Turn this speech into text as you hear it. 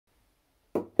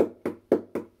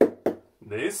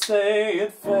They say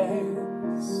it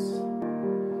fades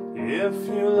if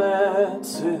you let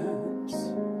it.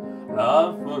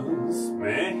 Love was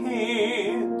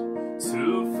made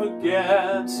to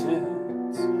forget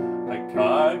it. I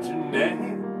carved your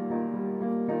name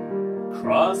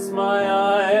across my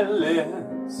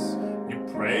eyelids. You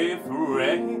pray for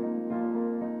rain,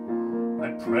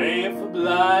 I pray for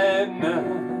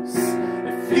blindness.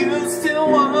 If you still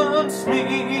want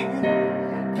me,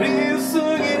 please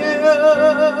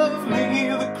forgive me.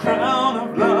 The crown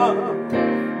of love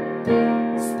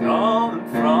is stolen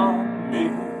from me.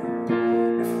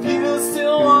 If you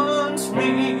still want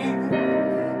me,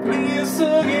 please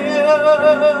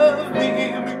forgive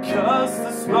me, because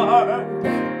the spark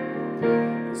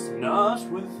is not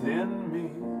within me.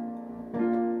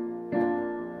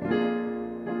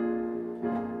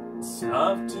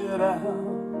 Snuffed it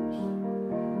out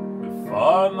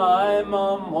before my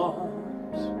mom was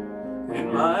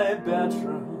in my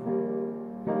bedroom.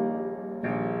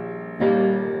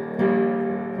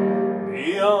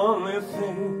 The only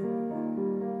thing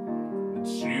that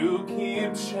you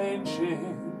keep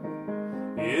changing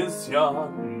is your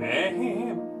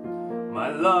name. My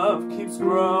love keeps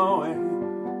growing,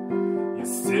 you're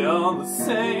still the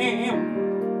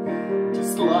same,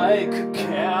 just like a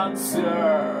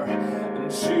cancer.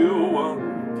 And you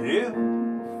won't give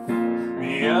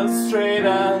me a straight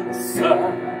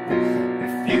answer.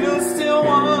 If you still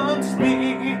want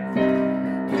me,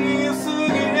 please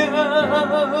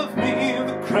forgive me.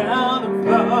 The crown of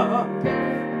love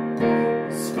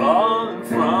is falling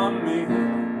from me.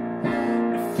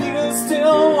 If you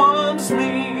still want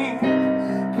me,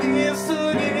 please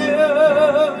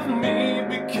forgive me,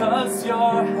 because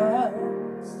your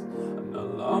hands are no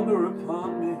longer upon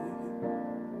me.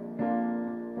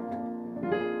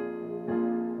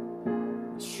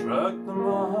 I shrugged them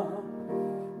off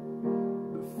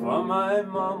before my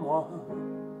mom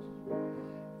was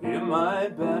in my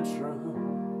bedroom.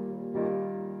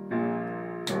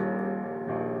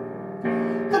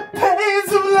 The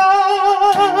pains of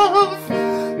love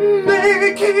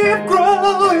may keep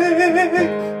growing.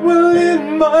 Well,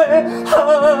 in my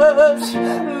heart,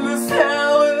 this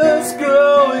hell is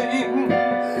growing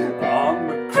on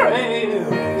the grave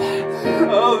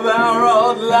of our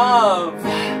old love.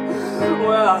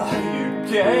 Well, you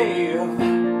gave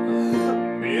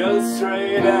me a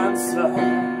straight answer.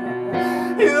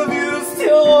 If you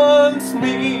still want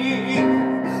me,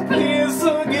 please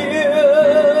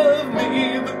forgive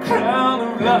me. The crown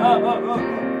of love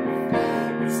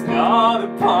is not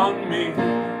upon me.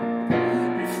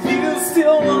 If you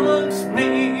still want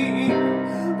me,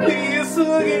 please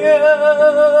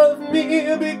forgive me,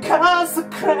 because the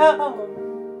crown,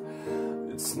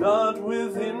 it's not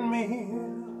within me.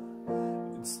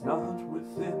 It's not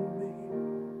within me.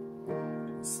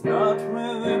 It's not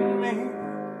within me.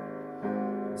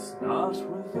 It's not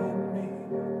within me.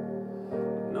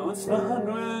 No, it's not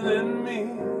within me.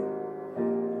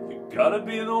 You gotta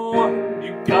be the one.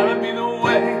 You gotta be the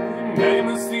way. Your name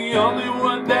is the only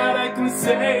one that I can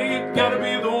say. You gotta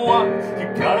be the one. You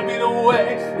gotta be the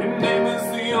way. Your name is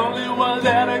the only one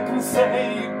that I can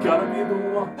say. You gotta be the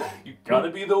one. You gotta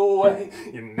be the way.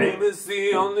 Your name is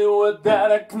the only word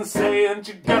that I can say. And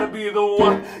you gotta be the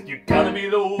one. You gotta be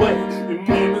the way. Your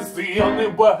name is the only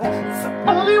word. It's the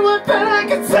only word that I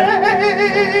can say.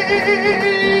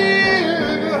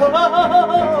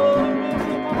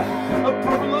 I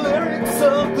put the lyrics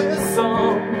of this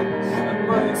song and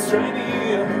my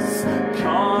extraneous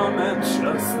comments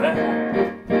just there.